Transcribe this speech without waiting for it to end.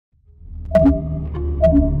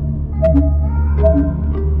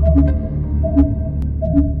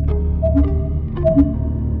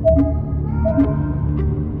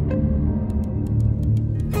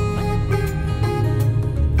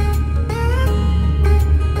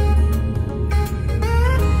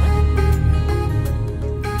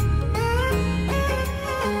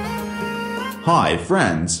Hi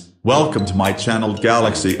friends, welcome to my channel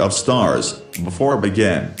Galaxy of Stars. Before I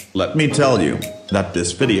begin, let me tell you that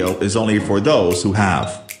this video is only for those who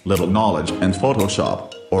have little knowledge in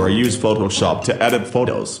Photoshop, or use Photoshop to edit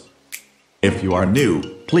photos. If you are new,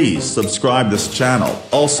 please subscribe this channel.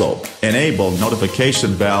 Also, enable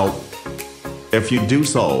notification bell. If you do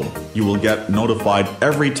so, you will get notified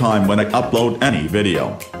every time when I upload any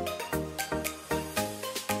video.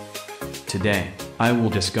 Today, I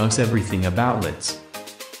will discuss everything about LUTs.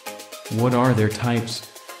 What are their types?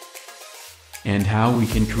 And how we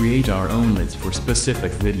can create our own LUTs for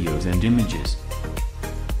specific videos and images.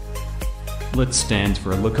 LUT stands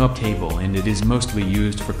for lookup table, and it is mostly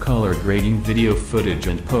used for color grading video footage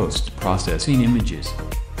and post-processing images.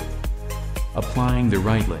 Applying the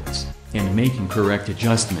right LUTs, and making correct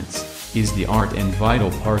adjustments, is the art and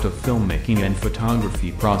vital part of filmmaking and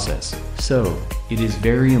photography process. So, it is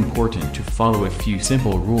very important to follow a few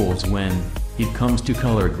simple rules when it comes to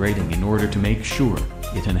color grading in order to make sure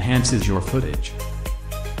it enhances your footage.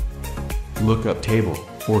 Lookup table,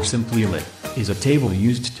 or simply LUT, is a table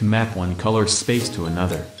used to map one color space to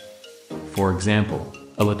another. For example,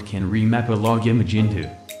 a LUT can remap a log image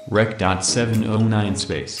into rec.709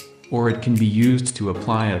 space, or it can be used to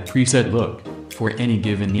apply a preset look for any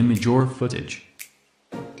given image or footage.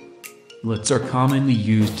 LUTs are commonly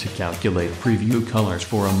used to calculate preview colors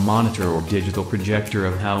for a monitor or digital projector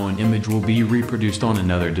of how an image will be reproduced on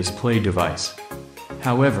another display device.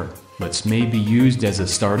 However, LUTs may be used as a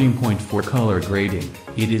starting point for color grading.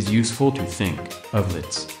 It is useful to think of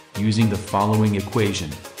LUTs using the following equation.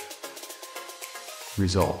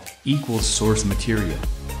 Result equals source material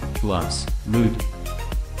plus LUT.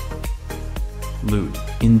 LUT,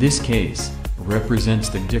 in this case, represents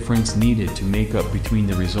the difference needed to make up between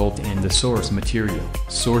the result and the source material.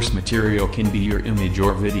 Source material can be your image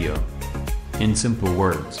or video. In simple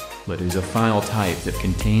words, LUT is a file type that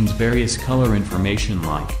contains various color information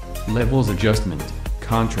like levels adjustment,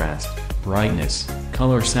 contrast, brightness,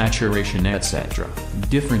 color saturation, etc.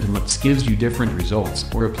 Different LUTs gives you different results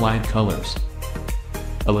or applied colors.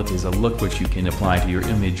 A LUT is a look which you can apply to your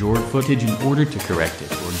image or footage in order to correct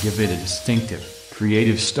it or give it a distinctive,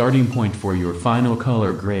 creative starting point for your final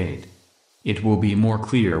color grade. It will be more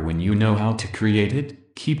clear when you know how to create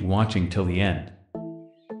it. Keep watching till the end.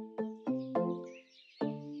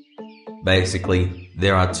 Basically,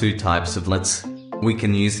 there are two types of LUTs we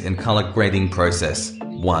can use in color grading process.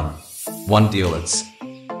 1. 1D LUTs.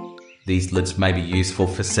 These LUTs may be useful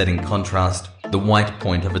for setting contrast, the white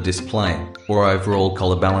point of a display, or overall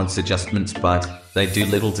color balance adjustments, but they do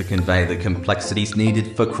little to convey the complexities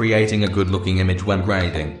needed for creating a good-looking image when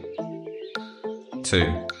grading.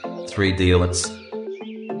 2. 3D LUTs.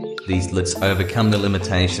 These LUTs overcome the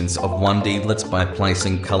limitations of 1D LUTs by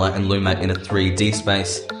placing color and luma in a 3D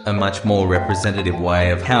space, a much more representative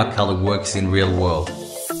way of how color works in real world.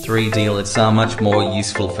 3D LUTs are much more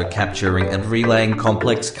useful for capturing and relaying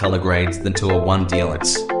complex color grades than to a 1D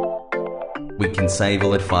LUTs. We can save a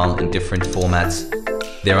LUT file in different formats.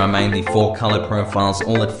 There are mainly 4 color profiles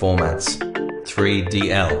or LUT formats: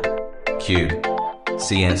 3DL, Cube,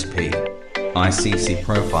 CSP, ICC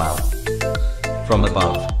profile. From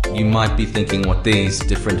above, you might be thinking what these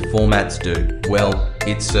different formats do. Well,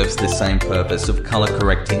 it serves the same purpose of color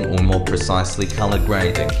correcting, or more precisely color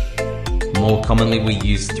grading. More commonly we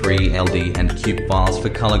use 3LD and Cube files for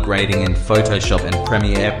color grading in Photoshop and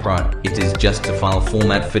Premiere Pro. It is just a file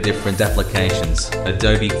format for different applications.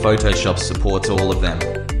 Adobe Photoshop supports all of them.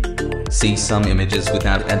 See some images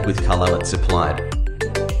without and with color LUTs applied.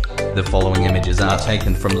 The following images are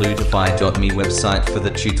taken from lutify.me website for the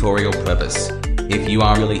tutorial purpose. If you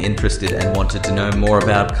are really interested and wanted to know more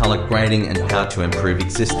about color grading and how to improve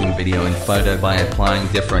existing video and photo by applying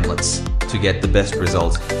different LUTs to get the best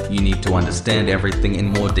result, you need to understand everything in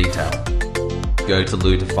more detail. Go to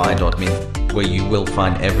lutify.me, where you will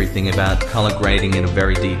find everything about color grading in a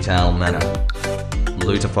very detailed manner.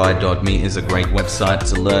 Lutify.me is a great website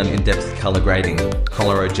to learn in-depth color grading,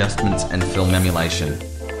 color adjustments and film emulation.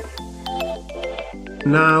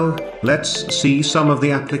 Now, let's see some of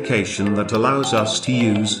the application that allows us to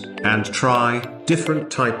use and try different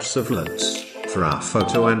types of LUTs for our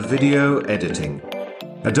photo and video editing.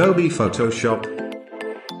 Adobe Photoshop,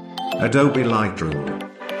 Adobe Lightroom,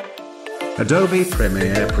 Adobe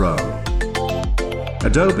Premiere Pro,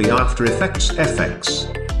 Adobe After Effects FX,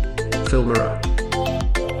 Filmora,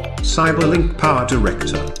 Cyberlink Power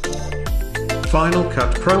Director, Final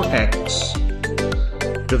Cut Pro X,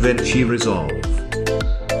 DaVinci Resolve.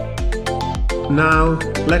 Now,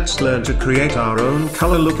 let's learn to create our own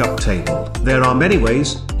color lookup table. There are many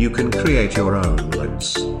ways you can create your own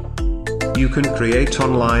LUTs. you can create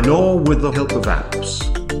online or with the help of apps.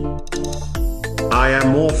 I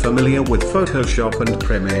am more familiar with Photoshop and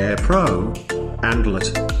Premiere Pro, and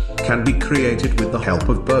LUT can be created with the help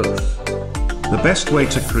of both. The best way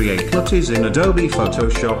to create LUT is in Adobe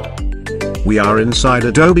Photoshop. We are inside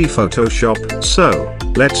Adobe Photoshop, so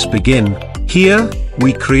let's begin. Here,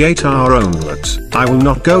 we create our own LUT. I will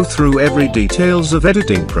not go through every details of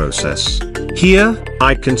editing process. Here,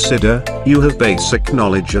 I consider you have basic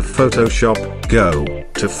knowledge of Photoshop. Go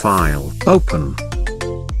to File, Open.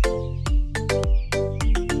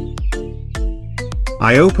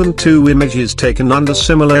 I open two images taken under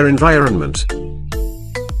similar environment.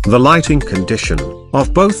 The lighting condition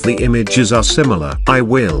of both the images are similar. I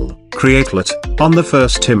will create LUT on the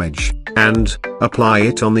first image and apply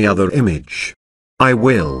it on the other image. I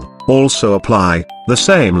will also apply the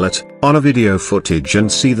same LUT on a video footage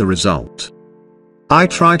and see the result. I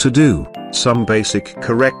try to do some basic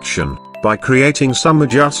correction by creating some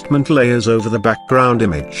adjustment layers over the background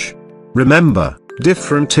image. Remember,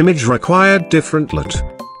 different image required different LUT,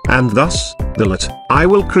 and thus, the LUT I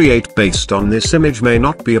will create based on this image may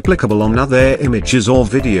not be applicable on other images or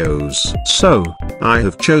videos. So, I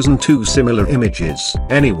have chosen two similar images.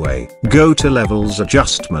 Anyway, go to Levels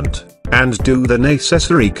Adjustment, and do the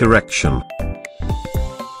necessary correction.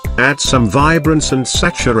 Add some vibrance and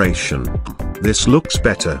saturation. This looks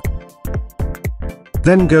better.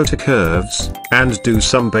 Then go to Curves, and do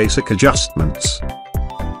some basic adjustments.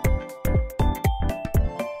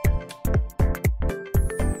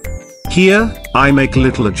 Here, I make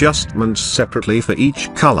little adjustments separately for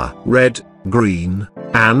each color: red, green,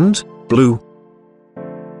 and blue.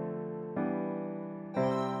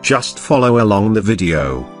 Just follow along the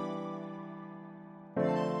video.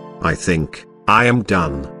 I think I am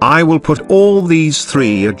done. I will put all these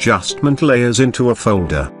three adjustment layers into a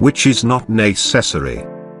folder, which is not necessary.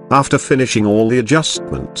 After finishing all the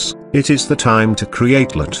adjustments, it is the time to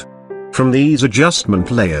create LUT from these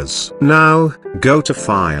adjustment layers. Now, go to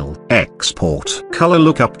File, Export, Color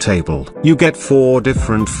Lookup Table. You get 4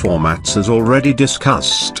 different formats as already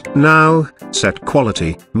discussed. Now, set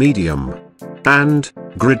quality, medium, and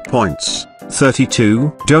grid points,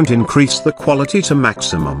 32. Don't increase the quality to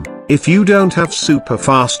maximum if you don't have super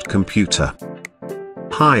fast computer.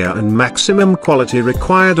 Higher and maximum quality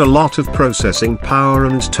required a lot of processing power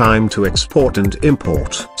and time to export and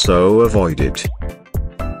import, so avoid it.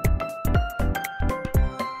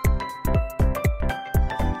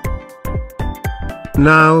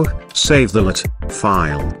 Now, save the LUT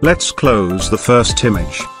file. Let's close the first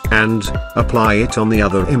image, and apply it on the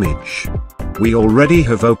other image. We already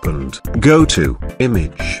have opened. Go to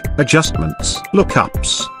Image, Adjustments,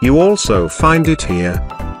 Lookups. You also find it here.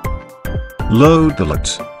 Load the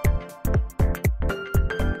LUT.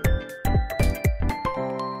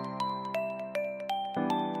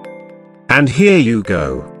 And here you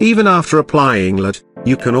go. Even after applying LUT,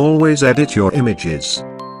 you can always edit your images.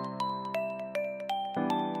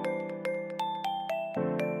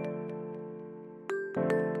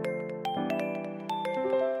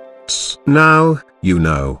 Now, you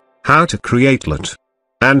know how to create LUT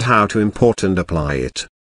and how to import and apply it.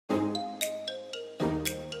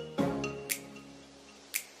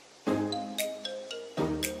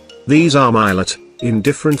 These are my LUT in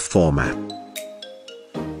different format.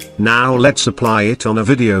 Now let's apply it on a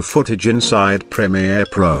video footage inside Premiere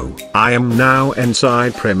Pro. I am now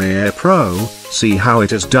inside Premiere Pro. See how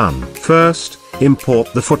it is done. First,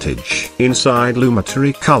 import the footage. Inside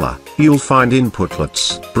Lumetri Color, you'll find Input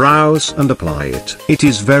LUTs. Browse and apply it. It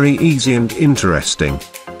is very easy and interesting.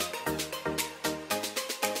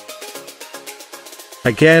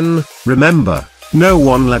 Again, remember, no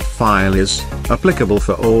one LUT file is applicable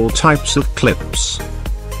for all types of clips.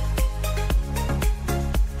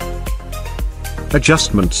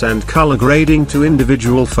 Adjustments and color grading to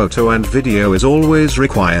individual photo and video is always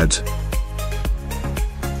required.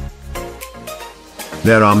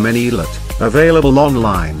 There are many LUT available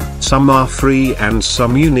online, some are free and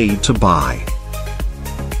some you need to buy.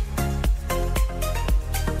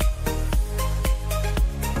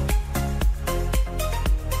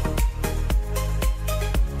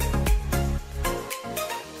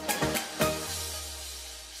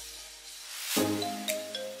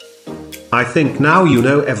 I think now you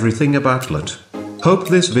know everything about LUT. Hope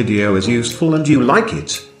this video is useful and you like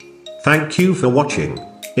it. Thank you for watching.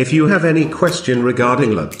 If you have any question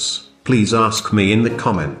regarding LUTs, please ask me in the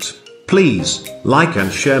comment. Please, like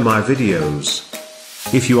and share my videos.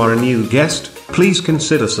 If you are a new guest, please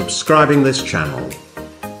consider subscribing this channel.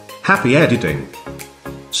 Happy editing!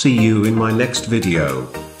 See you in my next video.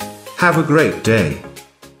 Have a great day.